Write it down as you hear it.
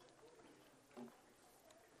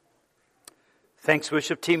Thanks,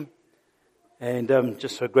 worship team. And I'm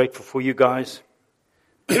just so grateful for you guys.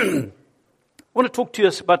 I want to talk to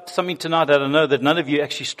us about something tonight that I know that none of you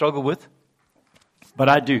actually struggle with, but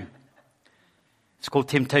I do. It's called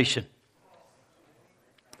temptation.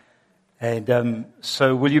 And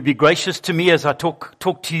so will you be gracious to me as I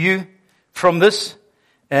talk to you from this?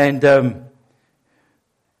 And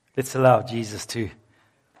let's allow Jesus to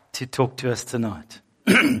talk to us tonight.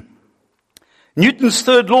 Newton's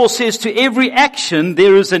third law says to every action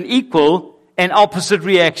there is an equal and opposite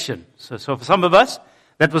reaction. So for some of us,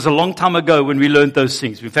 that was a long time ago when we learned those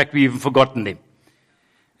things. In fact, we've even forgotten them.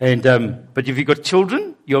 And but if you've got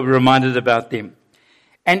children, you'll be reminded about them.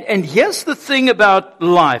 And here's the thing about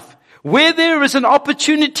life. Where there is an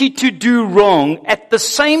opportunity to do wrong, at the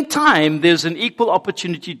same time, there's an equal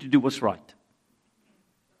opportunity to do what's right.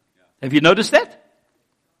 Have you noticed that?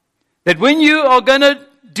 That when you are going to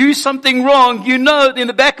do something wrong, you know in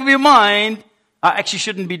the back of your mind, I actually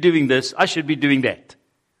shouldn't be doing this. I should be doing that.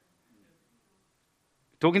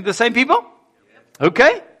 Talking to the same people?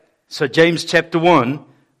 Okay. So James chapter 1,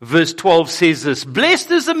 verse 12 says this: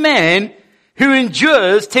 Blessed is the man who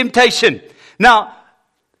endures temptation. Now,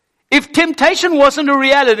 if temptation wasn't a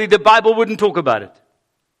reality, the Bible wouldn't talk about it.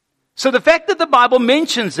 So the fact that the Bible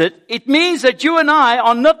mentions it, it means that you and I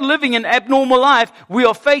are not living an abnormal life. We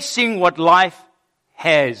are facing what life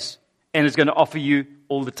has and is going to offer you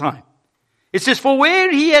all the time. It says, for where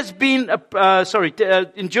he has been,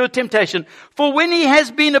 endured temptation, for when he has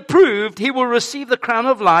been approved, he will receive the crown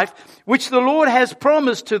of life, which the Lord has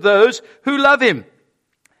promised to those who love him.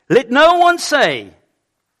 Let no one say,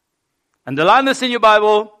 underline this in your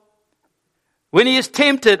Bible, when he is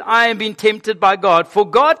tempted, I am being tempted by God. For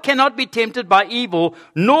God cannot be tempted by evil,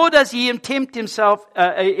 nor does he himself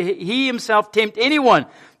tempt anyone.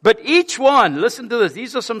 But each one, listen to this,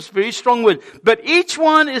 these are some very strong words. But each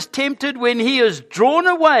one is tempted when he is drawn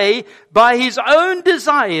away by his own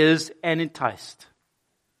desires and enticed.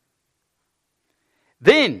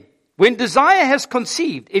 Then, when desire has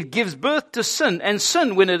conceived, it gives birth to sin. And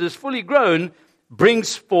sin, when it is fully grown,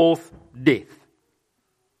 brings forth death.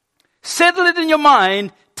 Settle it in your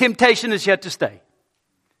mind, temptation is here to stay.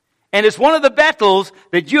 And it's one of the battles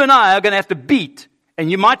that you and I are going to have to beat. And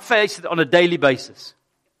you might face it on a daily basis.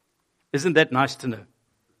 Isn't that nice to know?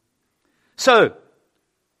 So,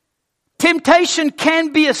 temptation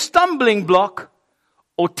can be a stumbling block,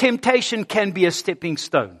 or temptation can be a stepping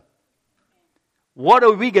stone. What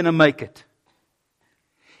are we going to make it?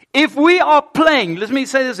 If we are playing, let me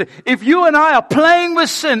say this, if you and I are playing with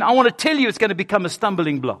sin, I want to tell you it's going to become a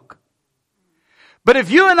stumbling block. But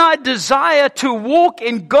if you and I desire to walk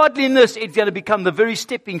in godliness, it's going to become the very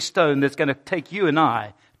stepping stone that's going to take you and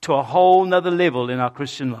I to a whole nother level in our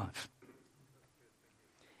Christian life.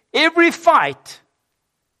 Every fight,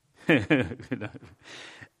 we're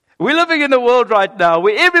living in a world right now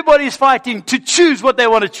where everybody's fighting to choose what they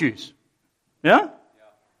want to choose. Yeah?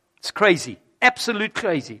 It's crazy. Absolute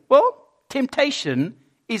crazy. Well, temptation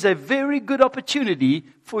is a very good opportunity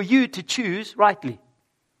for you to choose rightly.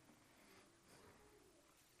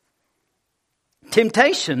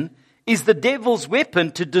 Temptation is the devil's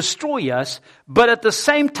weapon to destroy us, but at the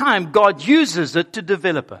same time, God uses it to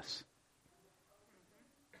develop us.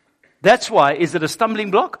 That's why, is it a stumbling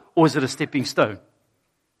block or is it a stepping stone?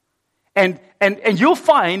 And you'll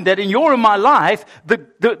find that in your and my life,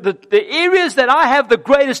 the areas that I have the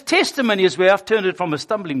greatest testimony is where I've turned it from a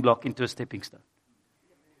stumbling block into a stepping stone.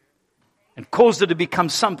 And caused it to become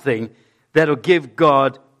something that'll give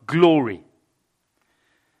God glory.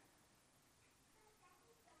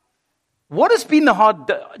 What has been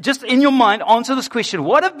just in your mind, answer this question.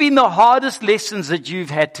 What have been the hardest lessons that you've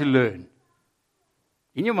had to learn?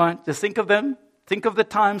 In your mind, just think of them. Think of the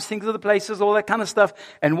times, think of the places, all that kind of stuff.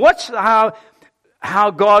 And watch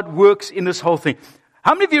how God works in this whole thing.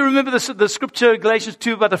 How many of you remember the scripture, Galatians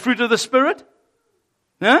 2, about the fruit of the Spirit?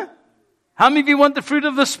 Yeah? How many of you want the fruit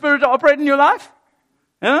of the Spirit to operate in your life?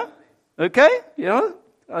 Yeah? Okay? Yeah.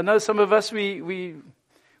 I know some of us, we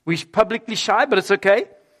publicly shy, but it's okay.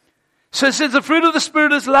 So it says the fruit of the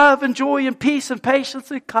Spirit is love and joy and peace and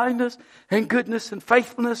patience and kindness and goodness and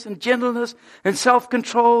faithfulness and gentleness and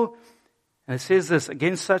self-control. And it says this,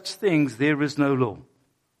 against such things there is no law.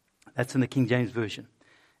 That's in the King James Version.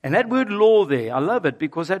 And that word law there, I love it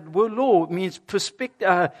because that word law means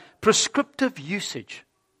prescriptive usage.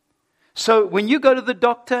 So when you go to the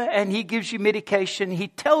doctor and he gives you medication, he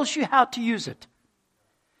tells you how to use it.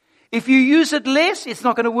 If you use it less, it's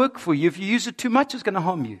not going to work for you. If you use it too much, it's going to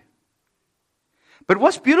harm you. But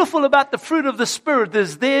what's beautiful about the fruit of the Spirit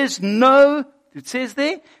is it says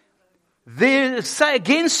there,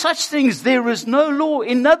 Against such things, there is no law.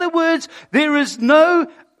 In other words, there is no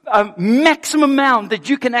maximum amount that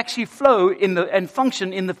you can actually flow and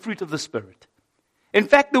function in the fruit of the Spirit. In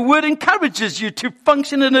fact, the Word encourages you to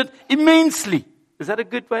function in it immensely. Is that a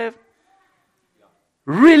good way of?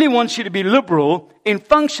 Really wants you to be liberal in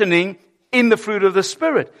functioning in the fruit of the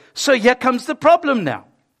Spirit. So here comes the problem now.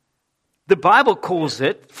 The Bible calls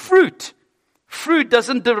it fruit. Fruit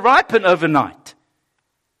doesn't ripen overnight.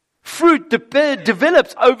 Fruit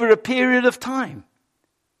develops over a period of time.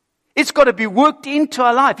 It's got to be worked into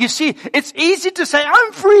our life. You see, it's easy to say,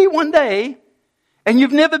 I'm free one day, and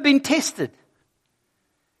you've never been tested.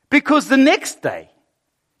 Because the next day,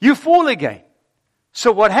 you fall again.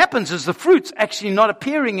 So what happens is the fruit's actually not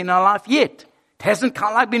appearing in our life yet. It hasn't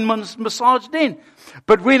kind of like been massaged in.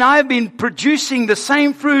 But when I've been producing the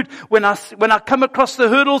same fruit, when I come across the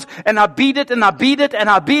hurdles and I beat it and I beat it and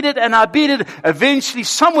I beat it and I beat it, eventually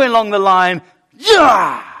somewhere along the line,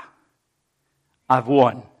 yeah, I've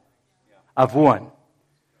won. I've won.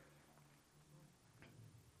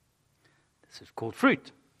 This is called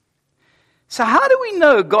fruit. So how do we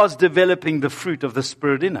know God's developing the fruit of the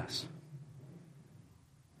Spirit in us?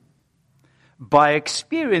 By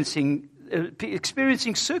experiencing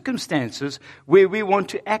circumstances where we want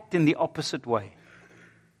to act in the opposite way.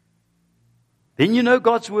 Then you know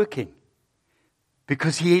God's working.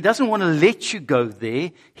 Because He doesn't want to let you go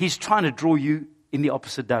there. He's trying to draw you in the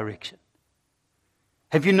opposite direction.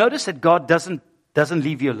 Have you noticed that God doesn't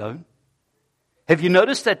leave you alone? Have you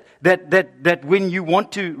noticed that when you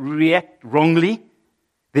want to react wrongly,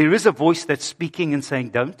 there is a voice that's speaking and saying,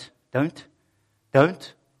 don't,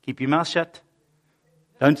 keep your mouth shut.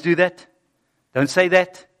 Don't do that. Don't say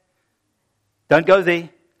that. Don't go there.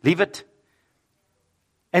 Leave it.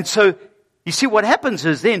 And so, you see what happens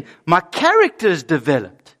is then, my character is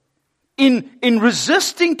developed. In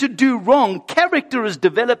resisting to do wrong, character is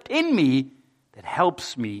developed in me that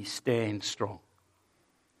helps me stand strong.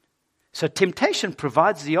 So temptation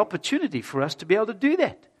provides the opportunity for us to be able to do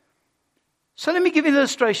that. So let me give you an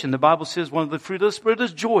illustration. The Bible says one of the fruit of the Spirit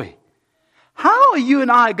is joy. How are you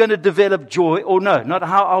and I going to develop joy? Or no, not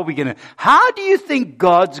how are we going to. How do you think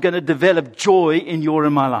God's going to develop joy in your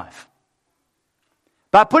and my life?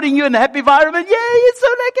 By putting you in a happy environment? Yay, it's so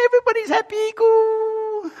like everybody's happy.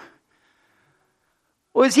 Cool.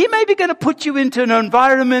 Or is He maybe going to put you into an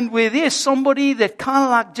environment where there's somebody that kind of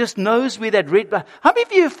like just knows where that red button. How many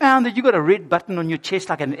of you have found that you got a red button on your chest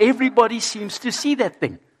like, and everybody seems to see that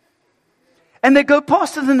thing? And they go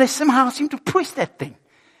past it and they somehow seem to push that thing.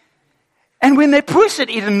 And when they push it,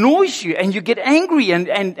 it annoys you and you get angry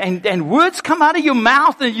and words come out of your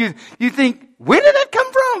mouth and you think, where did that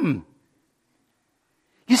come from?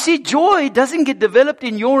 You see, joy doesn't get developed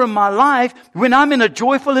in your and my life when I'm in a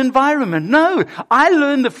joyful environment. No, I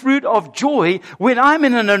learn the fruit of joy when I'm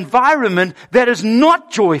in an environment that is not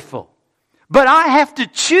joyful. But I have to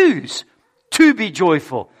choose to be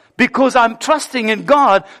joyful because I'm trusting in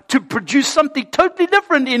God to produce something totally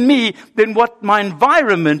different in me than what my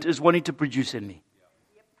environment is wanting to produce in me.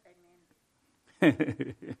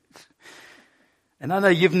 And I know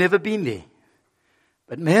you've never been there,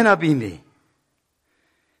 but man, I've been there.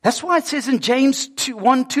 That's why it says in James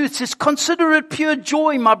 1:2, it says, consider it pure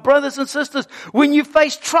joy, my brothers and sisters, when you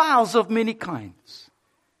face trials of many kinds.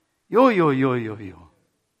 Yo.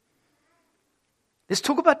 Let's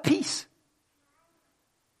talk about peace.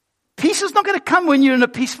 Peace is not going to come when you're in a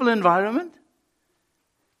peaceful environment.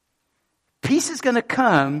 Peace is going to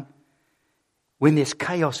come when there's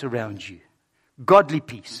chaos around you. Godly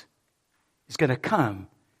peace is going to come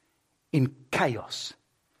in chaos.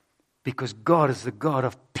 Because God is the God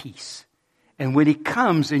of peace. And when He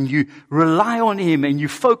comes and you rely on Him and you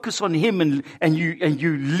focus on Him and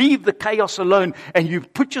you leave the chaos alone and you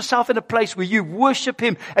put yourself in a place where you worship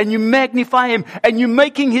Him and you magnify Him and you're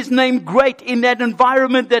making His name great in that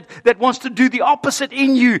environment that wants to do the opposite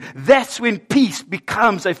in you, that's when peace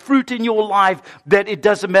becomes a fruit in your life that it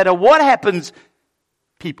doesn't matter what happens,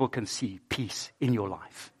 people can see peace in your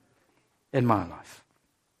life, in my life.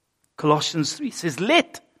 Colossians 3 says,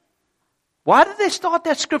 let. Why did they start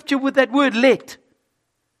that scripture with that word let?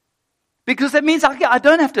 Because that means I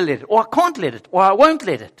don't have to let it, or I can't let it, or I won't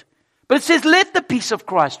let it. But it says let the peace of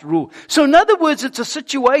Christ rule. So in other words, it's a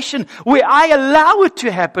situation where I allow it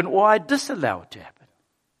to happen or I disallow it to happen.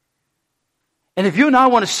 And if you and I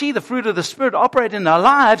want to see the fruit of the Spirit operate in our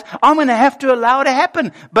lives, I'm going to have to allow it to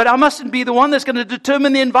happen. But I mustn't be the one that's going to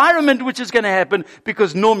determine the environment which is going to happen,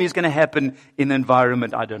 because normally it's going to happen in an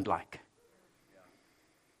environment I don't like.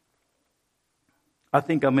 I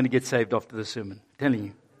think I'm going to get saved after the sermon. I'm telling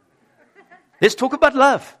you. Let's talk about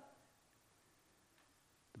love.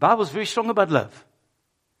 The Bible's very strong about love.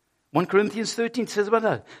 1 Corinthians 13 says about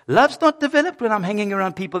love. Love's not developed when I'm hanging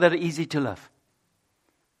around people that are easy to love.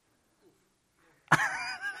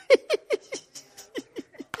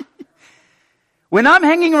 When I'm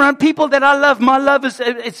hanging around people that I love, my love is,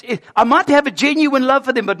 I might have a genuine love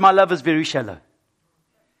for them, but my love is very shallow.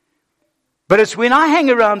 But it's when I hang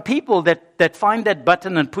around people that find that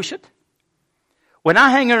button and push it. When I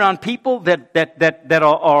hang around people that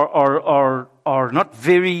are not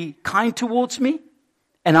very kind towards me,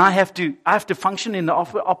 and I have to function in the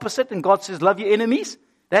opposite, and God says, love your enemies.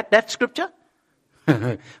 That scripture?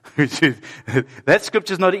 That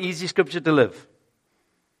scripture is not an easy scripture to live.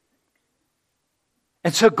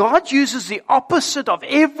 And so God uses the opposite of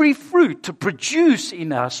every fruit to produce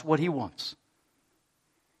in us what He wants.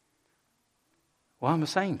 Why am I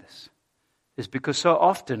saying this? It's because so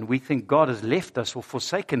often we think God has left us or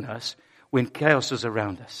forsaken us when chaos is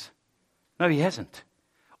around us. No, He hasn't.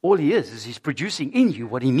 All He is He's producing in you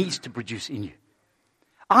what He needs to produce in you.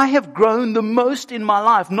 I have grown the most in my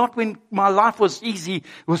life, not when my life was easy, it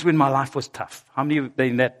was when my life was tough. How many have been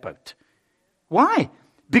in that boat? Why?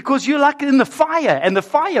 Because you're like in the fire, and the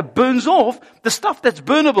fire burns off the stuff that's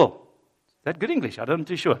burnable. Is that good English? I'm not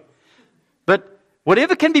too sure. But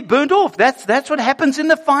whatever can be burned off, that's what happens in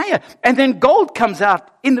the fire. And then gold comes out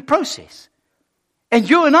in the process. And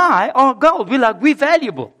you and I are gold. We're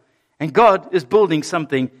valuable. And God is building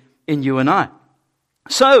something in you and I.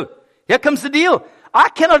 So, here comes the deal. I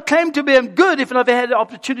cannot claim to be good if I've never had the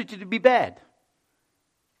opportunity to be bad.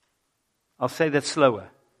 I'll say that slower.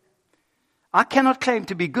 I cannot claim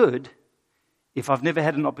to be good if I've never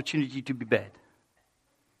had an opportunity to be bad.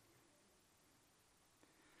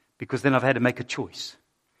 Because then I've had to make a choice.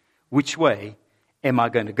 Which way am I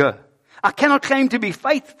going to go? I cannot claim to be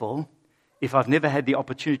faithful if I've never had the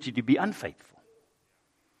opportunity to be unfaithful.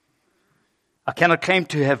 I cannot claim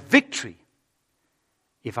to have victory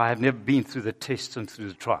if I have never been through the tests and through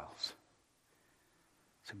the trials.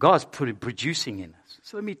 So God's producing in us.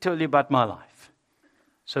 So let me tell you about my life.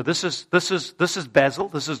 So this is Basil.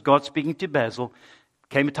 This is God speaking to Basil.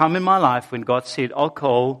 Came a time in my life when God said,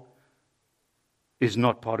 alcohol is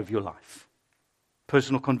not part of your life.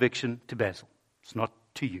 Personal conviction to Basil. It's not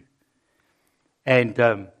to you. And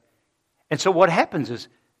so what happens is,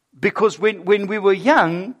 because when we were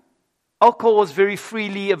young, alcohol was very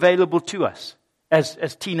freely available to us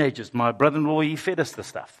as teenagers. My brother-in-law, he fed us the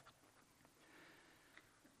stuff.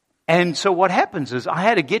 And so what happens is, I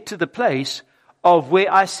had to get to the place of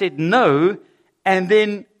where I said no, and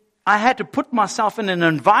then I had to put myself in an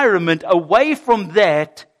environment away from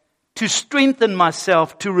that to strengthen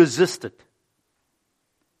myself to resist it.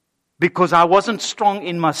 Because I wasn't strong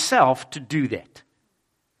in myself to do that.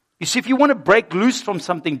 You see, if you want to break loose from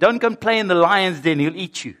something, don't go and play in the lion's den, he'll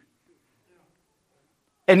eat you.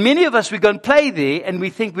 And many of us, we go and play there and we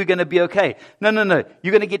think we're going to be okay. No,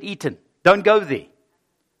 you're going to get eaten. Don't go there.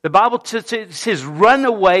 The Bible says run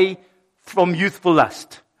away from youthful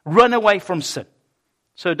lust. Run away from sin.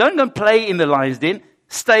 So don't go and play in the lion's den.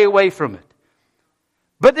 Stay away from it.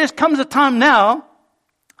 But there comes a time now,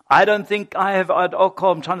 I don't think I have had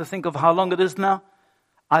alcohol. I'm trying to think of how long it is now.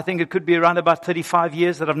 I think it could be around about 35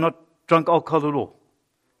 years that I've not drunk alcohol at all.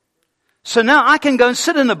 So now I can go and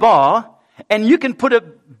sit in a bar, and you can put a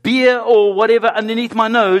beer or whatever underneath my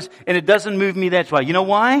nose, and it doesn't move me that way. You know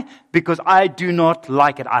why? Because I do not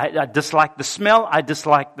like it. I dislike the smell. I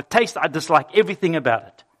dislike the taste. I dislike everything about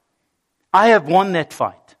it. I have won that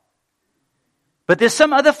fight. But there's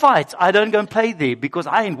some other fights I don't go and play there because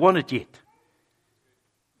I ain't won it yet.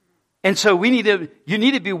 And so you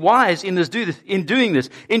need to be wise in doing this.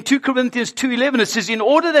 In 2 Corinthians 2:11 it says, in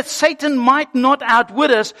order that Satan might not outwit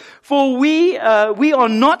us, for we are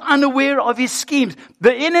not unaware of his schemes.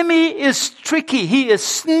 The enemy is tricky. He is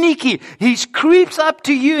sneaky. He creeps up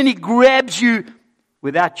to you and he grabs you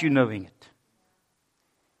without you knowing it.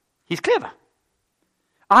 He's clever.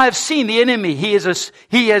 I have seen the enemy. He is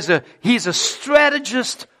a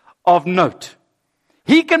strategist of note.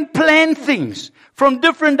 He can plan things from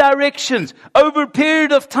different directions over a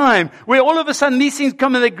period of time where all of a sudden these things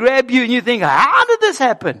come and they grab you and you think, how did this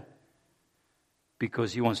happen?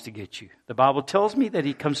 Because he wants to get you. The Bible tells me that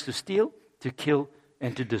he comes to steal, to kill,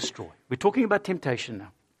 and to destroy. We're talking about temptation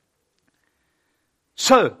now.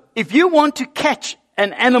 So, if you want to catch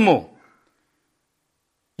an animal,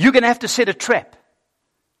 you're going to have to set a trap.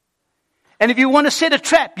 And if you want to set a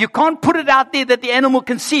trap, you can't put it out there that the animal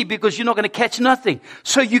can see because you're not going to catch nothing.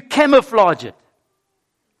 So you camouflage it.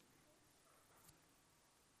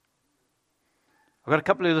 I've got a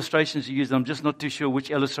couple of illustrations to use. I'm just not too sure which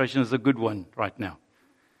illustration is a good one right now.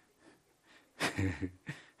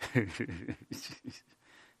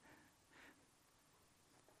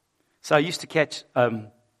 So I used to catch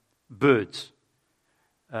birds.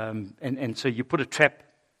 And so you put a trap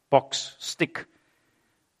box stick.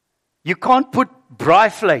 You can't put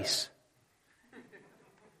bryflace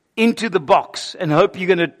into the box and hope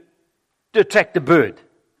you're going to attract the bird.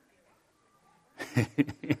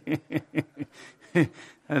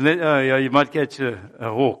 And then, you might catch a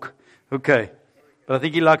hawk. Okay. But I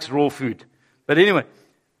think he likes raw food. But anyway,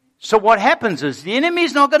 so what happens is the enemy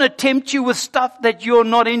is not going to tempt you with stuff that you're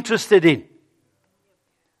not interested in.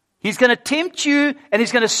 He's going to tempt you and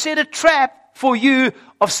he's going to set a trap for you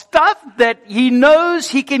of stuff that he knows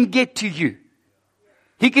he can get to you.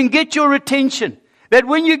 He can get your attention. That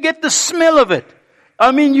when you get the smell of it,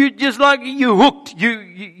 I mean, you just like, you're hooked.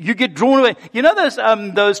 You get drawn away. You know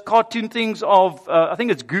those cartoon things of, I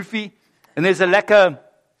think it's Goofy, and there's a lacquer,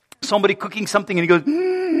 somebody cooking something and he goes,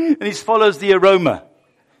 and he follows the aroma.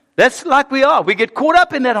 That's like we are. We get caught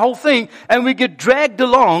up in that whole thing and we get dragged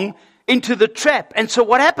along into the trap. And so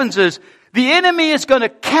what happens is the enemy is going to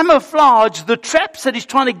camouflage the traps that he's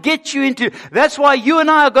trying to get you into. That's why you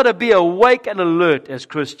and I have got to be awake and alert as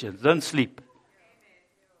Christians. Don't sleep.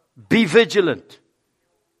 Be vigilant.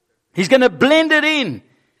 He's going to blend it in.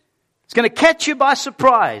 It's going to catch you by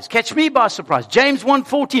surprise. Catch me by surprise. James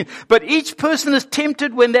 1:14. But each person is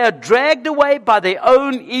tempted when they are dragged away by their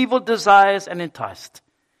own evil desires and enticed.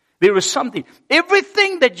 There is something.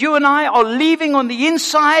 Everything that you and I are leaving on the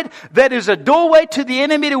inside, that is a doorway to the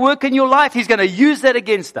enemy to work in your life, he's going to use that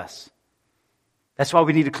against us. That's why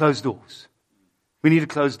we need to close doors. We need to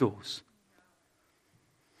close doors.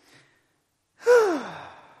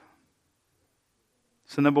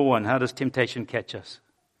 So number one, how does temptation catch us?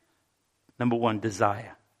 Number one,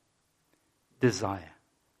 desire. Desire.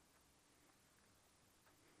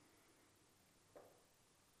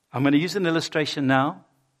 I'm going to use an illustration now.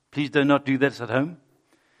 Please do not do this at home.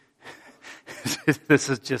 This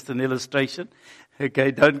is just an illustration.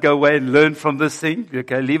 Okay, don't go away and learn from this thing.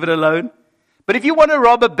 Okay, leave it alone. But if you want to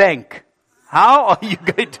rob a bank, how are you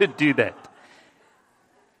going to do that?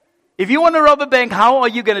 If you want to rob a bank, how are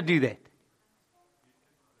you going to do that?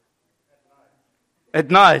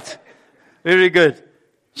 At night. Very good.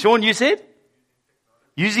 Sean, you said?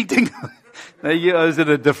 Using technology. No, you are in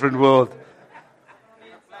a different world.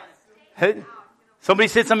 Hey? Somebody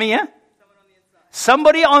said something here?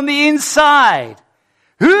 Somebody on the inside.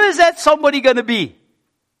 Who is that somebody going to be?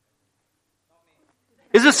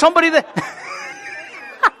 Is it somebody that...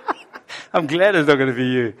 I'm glad it's not going to be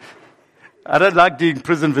you. I don't like doing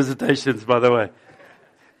prison visitations, by the way.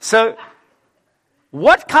 So,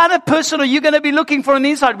 what kind of person are you going to be looking for on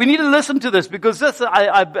the inside? We need to listen to this because this,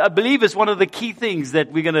 I believe, is one of the key things that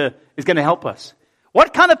is going to help us.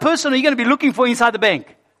 What kind of person are you going to be looking for inside the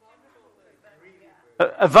bank?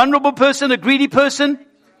 A vulnerable person, a greedy person,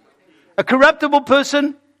 a corruptible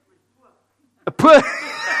person, a poor...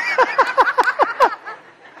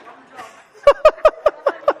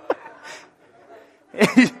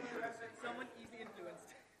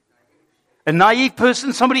 A naive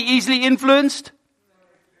person, somebody easily influenced.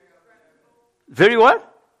 Very what?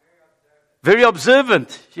 Very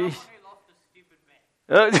observant.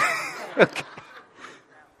 Okay,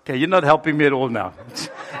 you're not helping me at all now.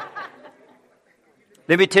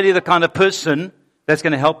 Let me tell you the kind of person that's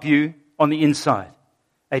going to help you on the inside.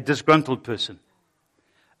 A disgruntled person.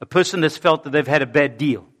 A person that's felt that they've had a bad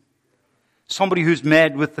deal. Somebody who's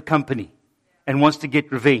mad with the company and wants to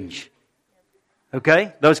get revenge.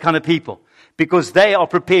 Okay? Those kind of people. Because they are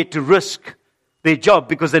prepared to risk their job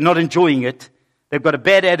because they're not enjoying it. They've got a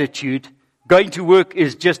bad attitude. Going to work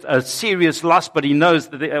is just a serious loss, but he knows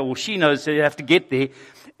that or she knows that they have to get there.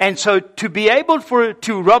 And so to be able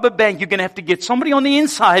to rob a bank, you're going to have to get somebody on the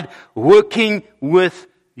inside working with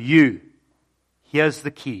you. Here's the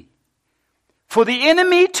key. For the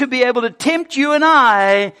enemy to be able to tempt you and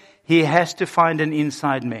I, he has to find an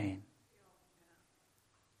inside man.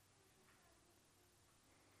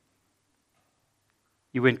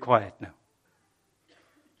 You went quiet now.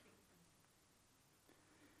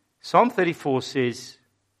 Psalm 34 says,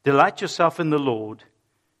 delight yourself in the Lord,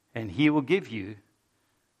 and he will give you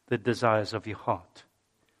the desires of your heart.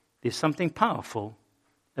 There's something powerful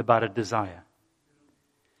about a desire.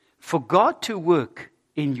 For God to work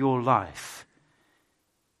in your life,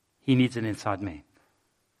 he needs an inside man.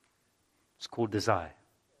 It's called desire.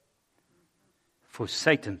 For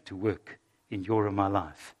Satan to work in your and my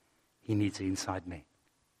life, he needs an inside man.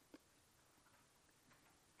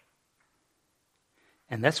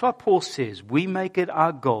 And that's why Paul says we make it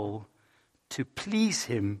our goal to please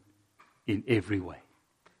him in every way.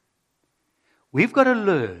 We've got to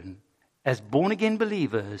learn, as born-again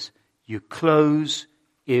believers, you close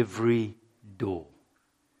every door.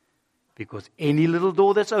 Because any little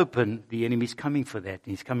door that's open, the enemy's coming for that. And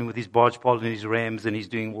he's coming with his barge pole and his rams, and he's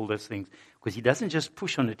doing all those things. Because he doesn't just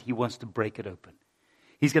push on it, he wants to break it open.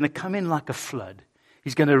 He's going to come in like a flood.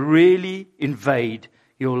 He's going to really invade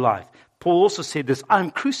your life. Paul also said this,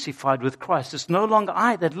 I'm crucified with Christ. It's no longer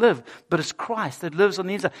I that live, but it's Christ that lives on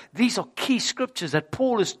the inside. These are key scriptures that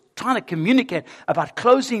Paul is trying to communicate about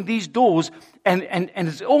closing these doors, and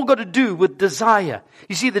it's all got to do with desire.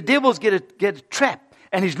 You see, the devil's get a trap.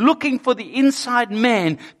 And he's looking for the inside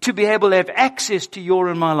man to be able to have access to your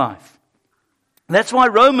and my life. That's why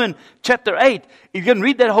Romans chapter 8, you can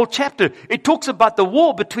read that whole chapter. It talks about the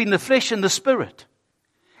war between the flesh and the spirit.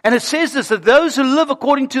 And it says this, that those who live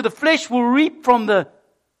according to the flesh will reap from the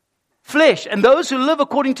flesh. And those who live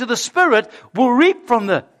according to the spirit will reap from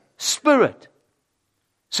the spirit.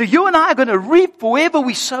 So you and I are going to reap wherever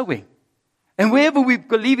we're sowing. And wherever we're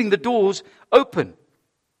leaving the doors open.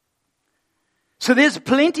 So there's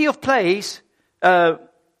plenty of place, plenty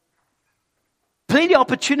of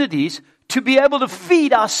opportunities to be able to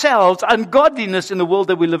feed ourselves ungodliness in the world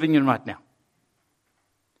that we're living in right now.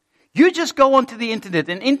 You just go onto the internet,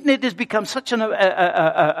 and internet has become such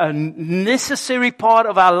a necessary part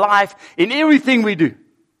of our life in everything we do.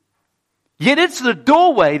 Yet it's the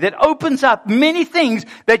doorway that opens up many things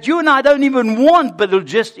that you and I don't even want, but it'll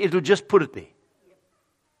just put it there.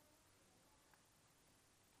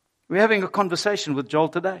 We're having a conversation with Joel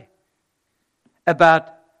today about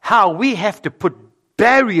how we have to put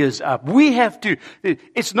barriers up.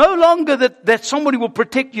 It's no longer that somebody will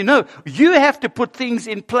protect you. No, you have to put things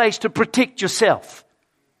in place to protect yourself.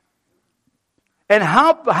 And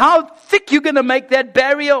how thick you're going to make that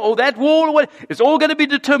barrier or that wall, or what, it's all going to be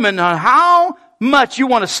determined on how much you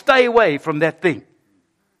want to stay away from that thing.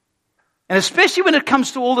 And especially when it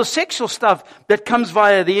comes to all the sexual stuff that comes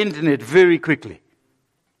via the internet very quickly.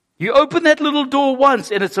 You open that little door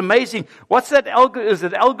once and it's amazing. What's that? Is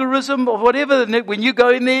it algorithm or whatever? When you go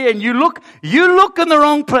in there and you look in the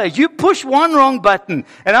wrong place. You push one wrong button.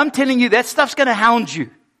 And I'm telling you, that stuff's going to hound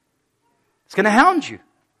you. It's going to hound you.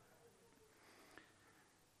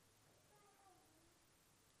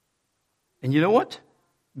 And you know what?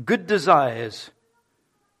 Good desires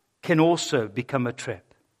can also become a trap.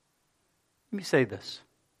 Let me say this.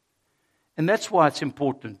 And that's why it's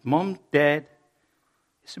important. Mom, Dad,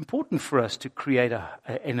 it's important for us to create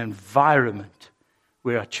an environment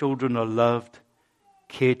where our children are loved,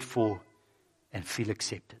 cared for, and feel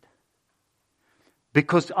accepted.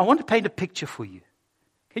 Because I want to paint a picture for you.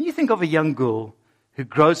 Can you think of a young girl who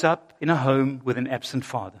grows up in a home with an absent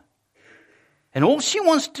father? And all she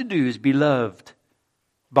wants to do is be loved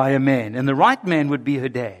by a man. And the right man would be her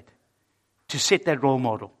dad, to set that role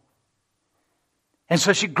model. And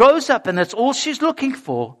so she grows up and that's all she's looking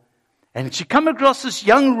for. And she comes across this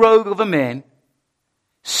young rogue of a man,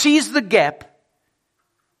 sees the gap,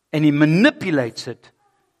 and he manipulates it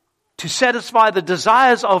to satisfy the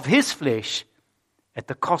desires of his flesh at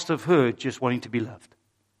the cost of her just wanting to be loved.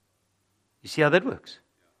 You see how that works?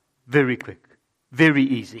 Very quick, very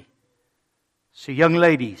easy. So young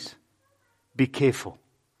ladies, be careful.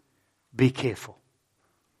 Be careful.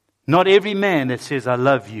 Not every man that says, I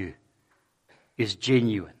love you, is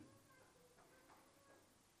genuine.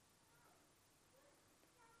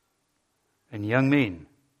 And young men,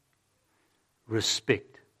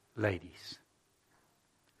 respect ladies.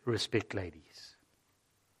 Respect ladies.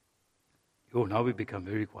 Oh, now we become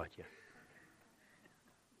very quiet here.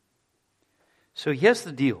 So here's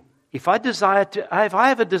the deal. If I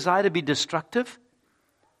have a desire to be destructive,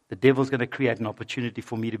 the devil's going to create an opportunity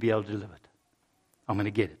for me to be able to live it. I'm going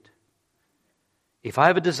to get it. If I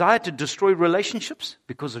have a desire to destroy relationships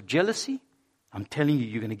because of jealousy, I'm telling you,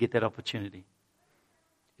 you're going to get that opportunity.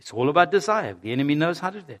 It's all about desire. The enemy knows how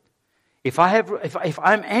to do that. If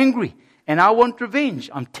I'm angry and I want revenge,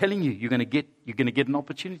 I'm telling you, you're going to get an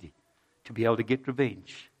opportunity to be able to get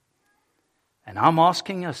revenge. And I'm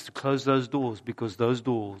asking us to close those doors because those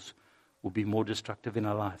doors will be more destructive in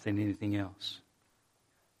our life than anything else.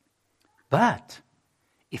 But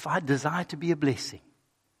if I desire to be a blessing,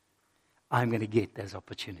 I'm going to get those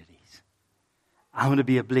opportunities. I'm going to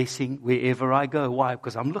be a blessing wherever I go. Why?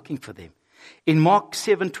 Because I'm looking for them. In Mark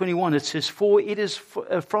 7:21, it says, for it is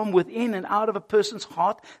from within and out of a person's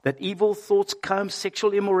heart that evil thoughts come,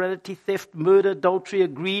 sexual immorality, theft, murder, adultery,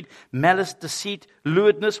 greed, malice, deceit,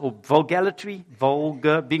 lewdness, or vulgarity,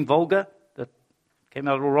 being vulgar, that came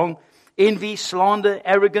out all wrong, envy, slander,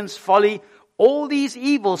 arrogance, folly. All these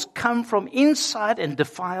evils come from inside and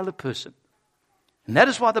defile a person. And that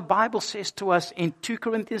is why the Bible says to us in 2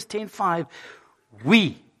 Corinthians 10:5,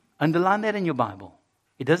 we, underline that in your Bible.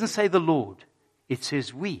 It doesn't say the Lord. It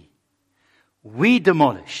says we. We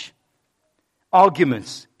demolish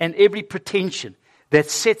arguments, and every pretension that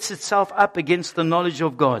sets itself up against the knowledge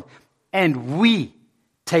of God. And we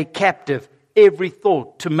take captive every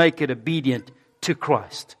thought to make it obedient to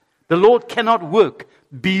Christ. The Lord cannot work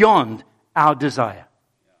beyond our desire.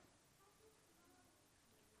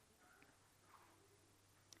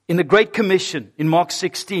 In the Great Commission, in Mark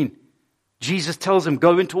 16, Jesus tells them,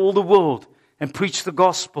 go into all the world and preach the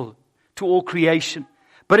gospel to all creation.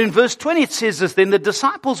 But in verse 20 it says this, then the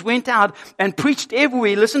disciples went out and preached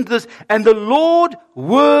everywhere. Listen to this. And the Lord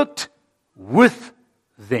worked with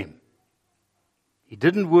them. He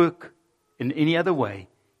didn't work in any other way.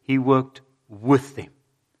 He worked with them.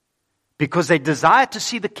 Because they desired to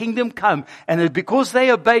see the kingdom come. And because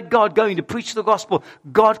they obeyed God going to preach the gospel,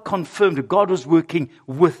 God confirmed it. God was working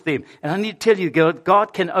with them. And I need to tell you,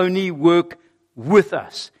 God can only work with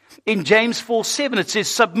us. In James 4:7 it says,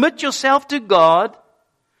 submit yourself to God,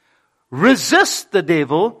 resist the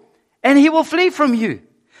devil, and he will flee from you.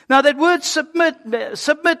 Now that word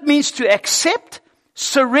submit means to accept,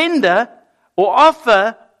 surrender, or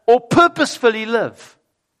offer, or purposefully live.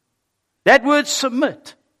 That word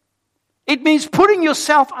submit. It means putting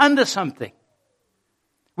yourself under something.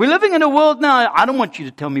 We're living in a world now, I don't want you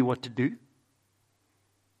to tell me what to do.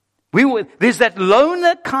 There's that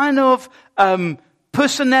loner kind of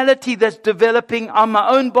personality that's developing. I'm my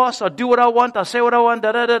own boss. I do what I want. I say what I want.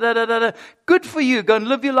 Da, da, da, da, da, da. Good for you. Go and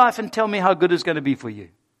live your life and tell me how good it's going to be for you.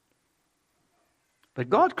 But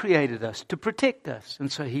God created us to protect us. And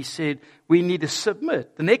so He said we need to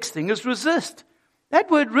submit. The next thing is resist. That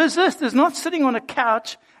word resist is not sitting on a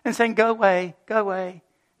couch and saying, go away, go away,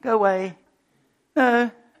 go away. No,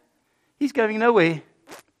 He's going nowhere.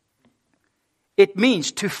 It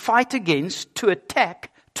means to fight against, to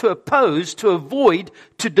attack, to oppose, to avoid,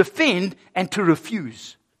 to defend, and to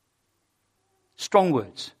refuse. Strong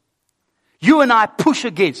words. You and I push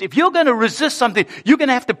against. If you're going to resist something, you're going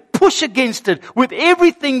to have to push against it with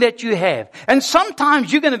everything that you have. And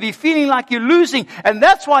sometimes you're going to be feeling like you're losing. And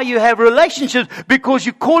that's why you have relationships, because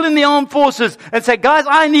you call in the armed forces and say, guys,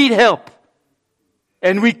 I need help.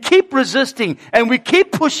 And we keep resisting and we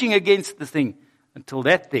keep pushing against the thing until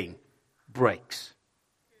that thing breaks.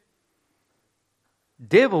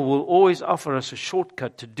 Devil will always offer us a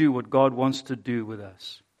shortcut to do what God wants to do with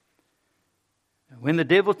us. When the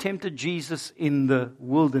devil tempted Jesus in the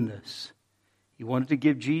wilderness, he wanted to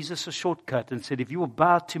give Jesus a shortcut and said, if you will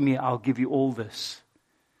bow to me, I'll give you all this.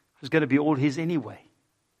 It was going to be all his anyway,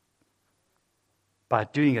 by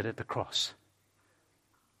doing it at the cross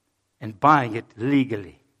and buying it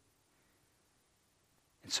legally.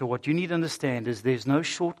 And so what you need to understand is there's no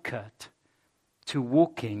shortcut to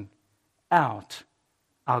walking out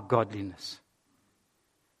our godliness.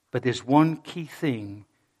 But there's one key thing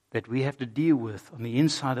that we have to deal with on the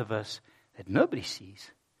inside of us that nobody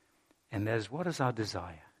sees. And that is, what is our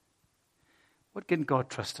desire? What can God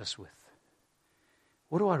trust us with?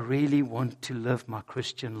 What do I really want to live my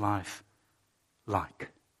Christian life like?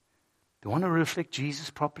 Do I want to reflect Jesus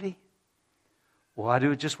properly? Or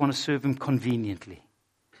do I just want to serve Him conveniently?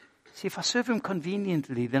 See, if I serve Him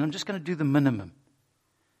conveniently, then I'm just going to do the minimum.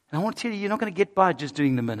 And I want to tell you, you're not going to get by just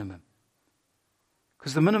doing the minimum.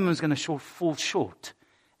 Because the minimum is going to fall short.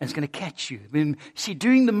 And it's going to catch you. I mean, see,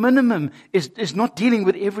 doing the minimum is not dealing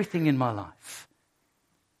with everything in my life.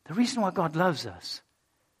 The reason why God loves us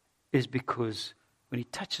is because when He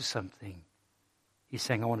touches something, He's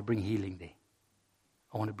saying, I want to bring healing there.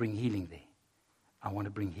 I want to bring healing there. I want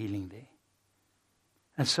to bring healing there.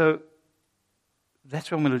 And so, that's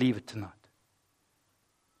where I'm going to leave it tonight.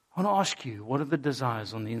 I want to ask you, what are the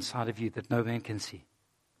desires on the inside of you that no man can see?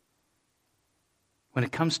 When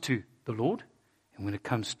it comes to the Lord, and when it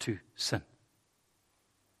comes to sin.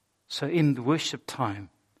 So in the worship time,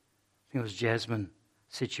 I think it was Jasmine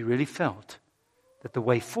said she really felt that the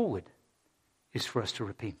way forward is for us to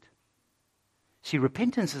repent. See,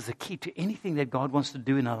 repentance is the key to anything that God wants to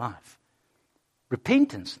do in our life.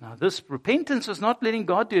 Repentance. Now, this repentance is not letting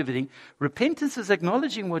God do everything. Repentance is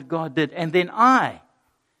acknowledging what God did, and then I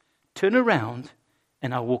turn around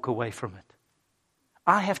and I walk away from it.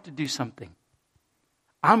 I have to do something.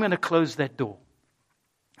 I'm going to close that door.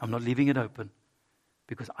 I'm not leaving it open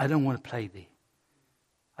because I don't want to play there.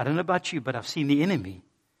 I don't know about you, but I've seen the enemy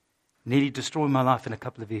nearly destroy my life in a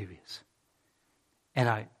couple of areas.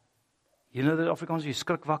 And you know that Afrikaans, you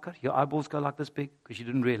skrik wakker, your eyeballs go like this big because you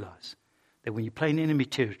didn't realize that when you play in enemy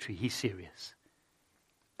territory, He's serious.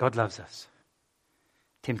 God loves us.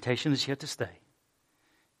 Temptation is here to stay.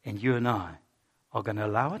 And you and I are going to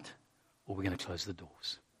allow it, or we're going to close the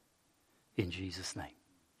doors. In Jesus' name.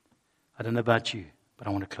 I don't know about you, but I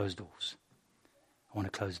want to close doors. I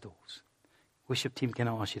want to close doors. Worship team, can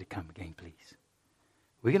I ask you to come again, please?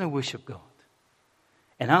 We're going to worship God.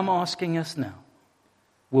 And I'm asking us now,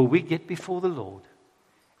 will we get before the Lord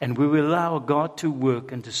and we will allow God to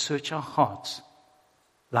work and to search our hearts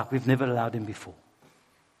like we've never allowed Him before?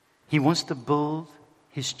 He wants to build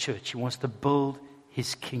His church. He wants to build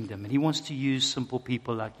His kingdom. And He wants to use simple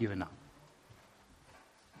people like you and I.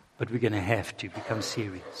 But we're going to have to become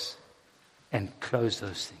serious and close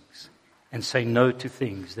those things and say no to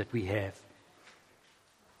things that we have.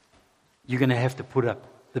 You're going to have to put up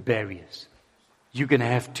the barriers. You're going to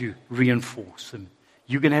have to reinforce them.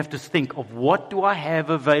 You're going to have to think of what do I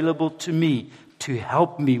have available to me to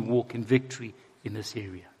help me walk in victory in this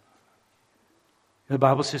area. The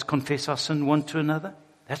Bible says confess our sin one to another.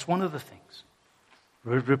 That's one of the things.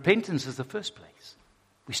 Repentance is the first place.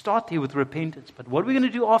 We start there with repentance. But what are we going to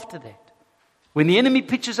do after that? When the enemy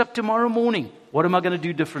pitches up tomorrow morning, what am I going to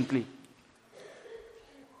do differently?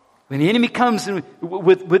 When the enemy comes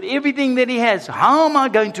with everything that he has, how am I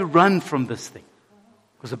going to run from this thing?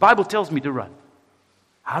 Because the Bible tells me to run.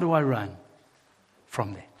 How do I run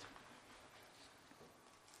from that?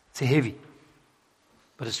 It's heavy,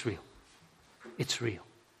 but it's real. It's real.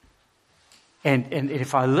 And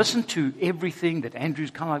if I listen to everything that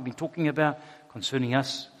Andrew's kind of like been talking about concerning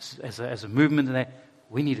us as a movement, and that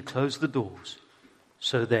we need to close the doors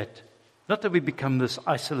so that, not that we become this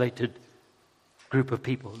isolated group of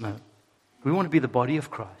people. No. We want to be the body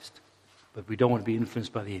of Christ, but we don't want to be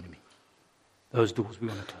influenced by the enemy. Those doors we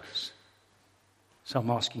want to close. So I'm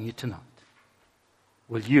asking you tonight,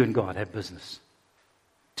 will you and God have business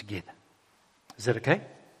together? Is that okay?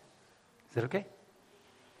 Is that okay?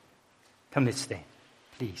 Come, let's stand,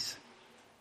 please.